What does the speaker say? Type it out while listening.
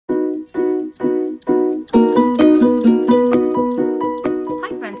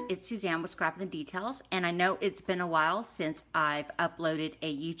began with scrapping the details, and I know it's been a while since I've uploaded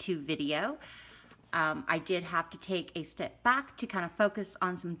a YouTube video. I did have to take a step back to kind of focus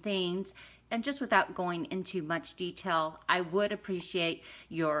on some things, and just without going into much detail, I would appreciate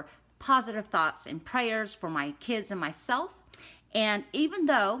your positive thoughts and prayers for my kids and myself. And even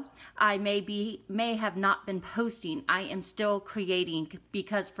though I may have not been posting, I am still creating,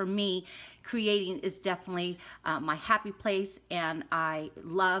 because for me, creating is definitely my happy place, and I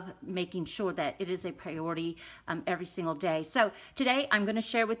love making sure that it is a priority every single day. So today I'm going to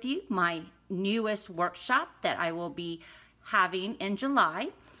share with you my newest workshop that I will be having in July,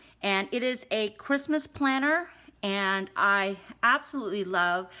 and it is a Christmas planner, and I absolutely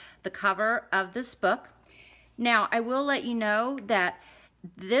love the cover of this book. Now, I will let you know that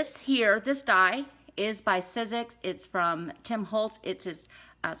this die is by Sizzix. It's from Tim Holtz. It's his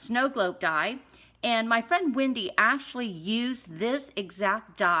snow globe die. And my friend Wendy actually used this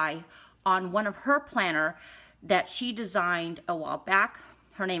exact die on one of her planner that she designed a while back.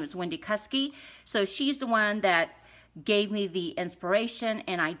 Her name is Wendy Kuski. So she's the one that gave me the inspiration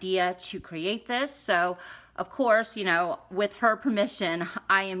and idea to create this. So of course, you know, with her permission,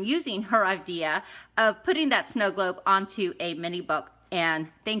 I am using her idea of putting that snow globe onto a mini book. And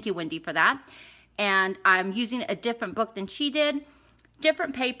thank you, Wendy, for that. And I'm using a different book than she did,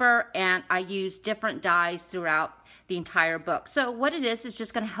 different paper, and I use different dies throughout the entire book. So what it is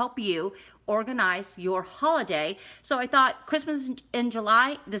just going to help you organize your holiday. So I thought Christmas in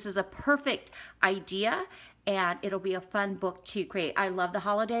July, this is a perfect idea, and it'll be a fun book to create. I love the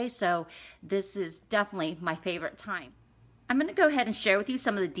holidays, so this is definitely my favorite time. I'm going to go ahead and share with you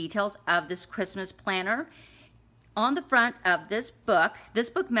some of the details of this Christmas planner. On the front of this book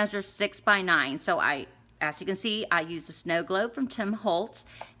measures 6 by 9. So as you can see, I use the snow globe from Tim Holtz,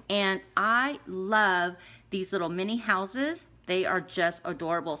 and I love these little mini houses. They are just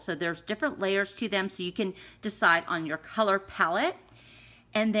adorable. So there's different layers to them, so you can decide on your color palette.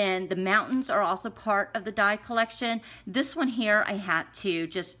 And then the mountains are also part of the die collection. This one here I had to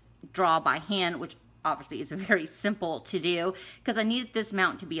just draw by hand, which obviously is very simple to do because I needed this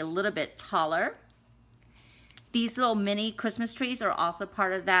mountain to be a little bit taller. These little mini Christmas trees are also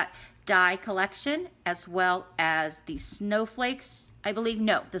part of that die collection, as well as the snowflakes. I believe,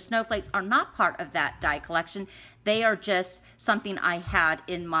 no, the snowflakes are not part of that die collection. They are just something I had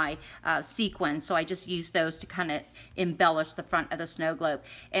in my sequin, so I just used those to kind of embellish the front of the snow globe.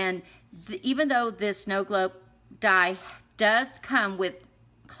 And even though this snow globe die does come with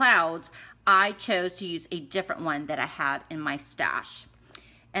clouds, I chose to use a different one that I had in my stash.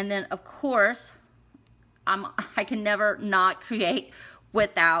 And then, of course, I can never not create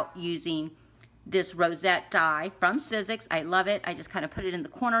without using this rosette die from Sizzix. I love it. I just kind of put it in the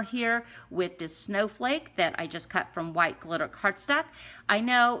corner here with this snowflake that I just cut from white glitter cardstock. I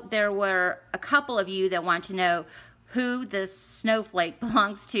know there were a couple of you that want to know who this snowflake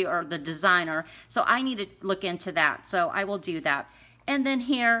belongs to, or the designer, so I need to look into that, so I will do that. And then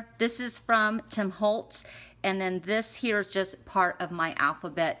here, this is from Tim Holtz, and then this here is just part of my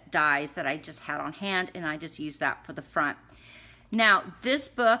alphabet dies that I just had on hand, and I just used that for the front. Now, this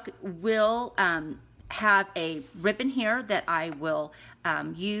book will have a ribbon here that I will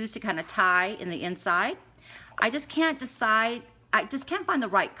use to kind of tie in the inside. I just can't decide, I just can't find the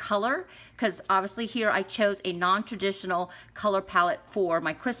right color, because obviously here I chose a non-traditional color palette for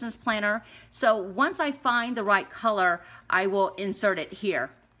my Christmas planner. So once I find the right color, I will insert it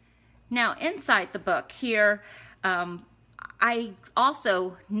here. Now, inside the book here, I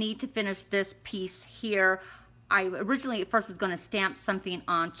also need to finish this piece here. I originally at first was going to stamp something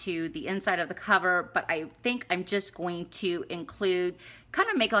onto the inside of the cover, but I think I'm just going to include, kind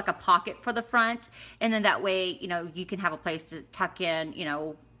of make like a pocket for the front, and then that way, you know, you can have a place to tuck in, you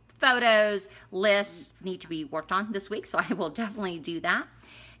know, photos, lists need to be worked on this week, so I will definitely do that.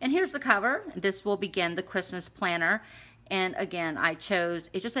 And here's the cover. This will begin the Christmas planner, and again, I chose,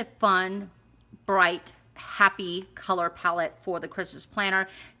 it's just a fun, bright, happy color palette for the Christmas planner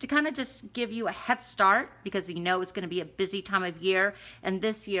to kind of just give you a head start, because you know it's going to be a busy time of year, and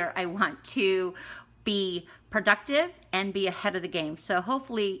this year I want to be productive and be ahead of the game. So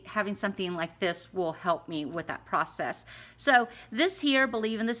hopefully having something like this will help me with that process. So this here,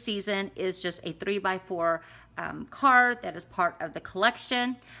 Believe in the Season, is just a 3x4 card that is part of the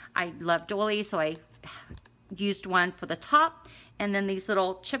collection. I love doilies, so I used one for the top. And then these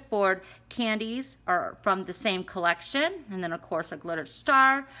little chipboard candies are from the same collection. And then of course a glittered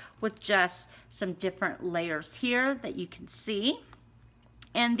star with just some different layers here that you can see.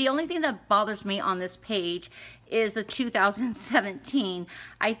 And the only thing that bothers me on this page is the 2017.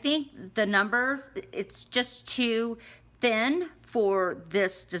 I think the numbers, it's just too thin for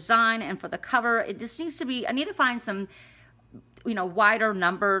this design and for the cover. It just needs to be, I need to find some, you know, wider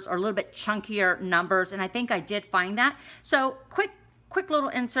numbers or a little bit chunkier numbers, and I think I did find that. So quick little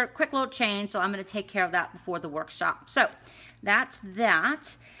insert, quick little change, so I'm going to take care of that before the workshop. So that's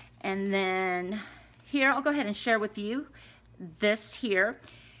that. And then here, I'll go ahead and share with you this here.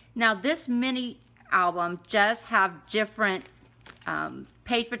 Now this mini album does have different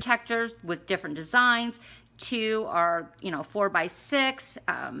page protectors with different designs. 2 are, you know, 4x6.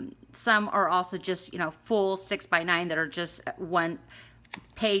 Some are also just, you know, full 6x9 that are just one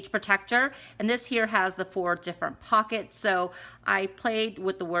page protector. And this here has the 4 different pockets. So I played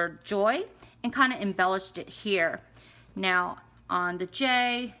with the word joy and kind of embellished it here. Now on the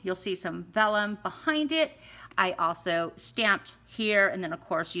J, you'll see some vellum behind it. I also stamped here, and then of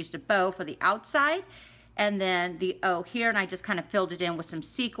course used a bow for the outside. And then the O here, and I just kind of filled it in with some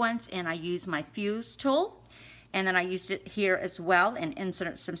sequins, and I used my fuse tool. And then I used it here as well and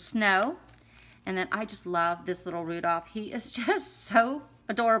inserted some snow. And then I just love this little Rudolph. He is just so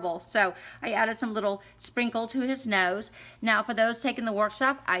adorable. So I added some little sprinkle to his nose. Now for those taking the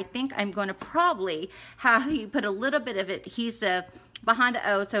workshop, I think I'm going to probably have you put a little bit of adhesive behind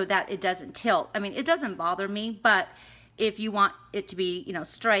the O so that it doesn't tilt. I mean, it doesn't bother me, but if you want it to be, you know,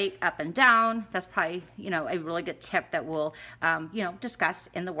 straight up and down, that's probably, you know, a really good tip that we'll, you know, discuss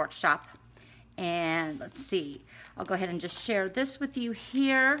in the workshop. And let's see, I'll go ahead and just share this with you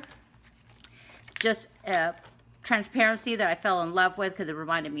here. Just transparency that I fell in love with because it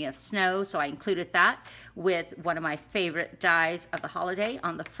reminded me of snow, so I included that with one of my favorite dies of the holiday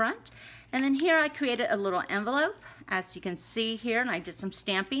on the front. And then here I created a little envelope, as you can see here, and I did some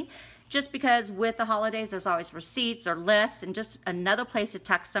stamping just because with the holidays there's always receipts or lists and just another place to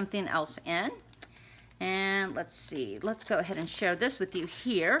tuck something else in. And let's see, let's go ahead and share this with you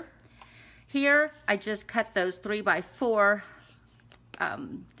here. Here, I just cut those 3x4,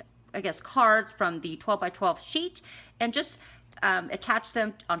 I guess, cards from the 12x12 sheet and just attach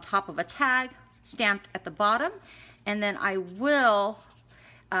them on top of a tag stamped at the bottom. And then I will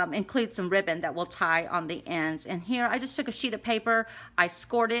include some ribbon that will tie on the ends. And here, I just took a sheet of paper, I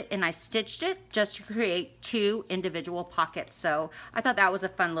scored it, and I stitched it just to create 2 individual pockets. So I thought that was a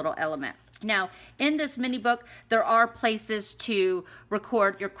fun little element. Now, in this mini book, there are places to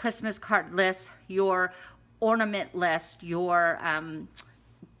record your Christmas card list, your ornament list, your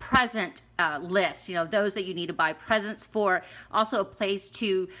present list, you know, those that you need to buy presents for. Also a place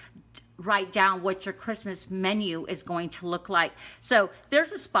to write down what your Christmas menu is going to look like. So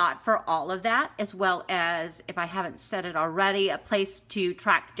there's a spot for all of that, as well as, if I haven't said it already, a place to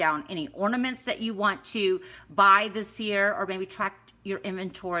track down any ornaments that you want to buy this year, or maybe track your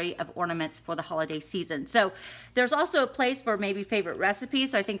inventory of ornaments for the holiday season. So there's also a place for maybe favorite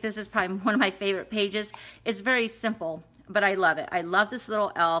recipes. So I think this is probably one of my favorite pages. It's very simple, but I love it. I love this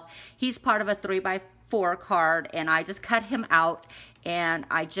little elf. He's part of a 3x4 card, and I just cut him out and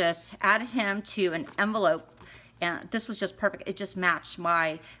I just added him to an envelope, and this was just perfect. It just matched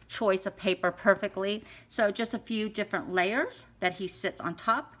my choice of paper perfectly. So just a few different layers that he sits on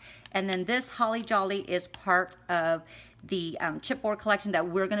top. And then this Holly Jolly is part of the chipboard collection that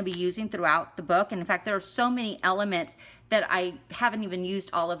we're going to be using throughout the book. And in fact, there are so many elements that I haven't even used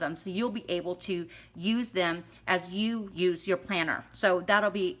all of them. So you'll be able to use them as you use your planner. So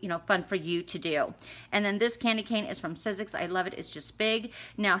that'll be, you know, fun for you to do. And then this candy cane is from Sizzix. I love it. It's just big.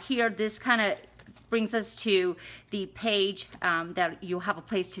 Now here, this kind of brings us to the page that you'll have a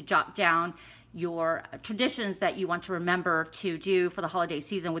place to jot down your traditions that you want to remember to do for the holiday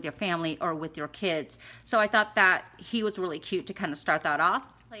season with your family or with your kids. So I thought that he was really cute to kind of start that off.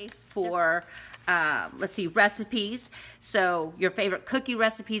 Place for, let's see, recipes. So your favorite cookie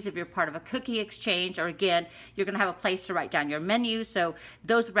recipes if you're part of a cookie exchange, or again, you're gonna have a place to write down your menu. So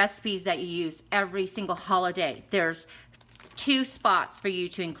those recipes that you use every single holiday, there's 2 spots for you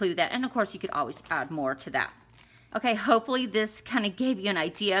to include that. And of course, you could always add more to that. Okay, hopefully this kind of gave you an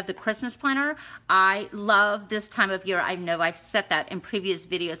idea of the Christmas planner. I love this time of year. I know I've said that in previous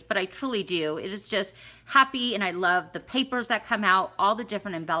videos, but I truly do. It is just happy, and I love the papers that come out, all the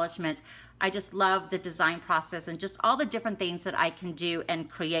different embellishments. I just love the design process and just all the different things that I can do and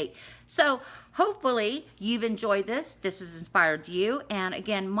create. So hopefully you've enjoyed this. This has inspired you. And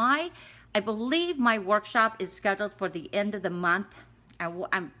again, I believe my workshop is scheduled for the end of the month. I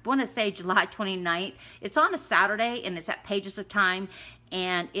want to say July 29th. It's on a Saturday, and it's at Pages of Tyme.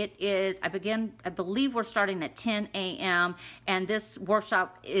 And it is, I believe we're starting at 10 a.m. and this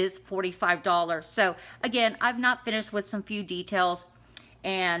workshop is $45. So again, I've not finished with some few details,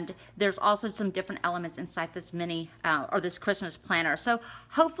 and there's also some different elements inside this mini or this Christmas planner. So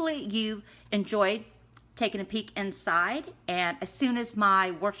hopefully you enjoyed taken a peek inside, and as soon as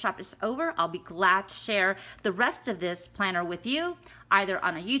my workshop is over, I'll be glad to share the rest of this planner with you, either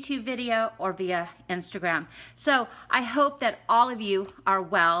on a YouTube video or via Instagram. So I hope that all of you are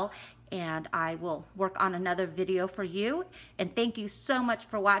well, and I will work on another video for you. And thank you so much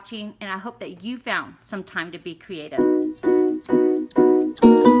for watching, and I hope that you found some time to be creative.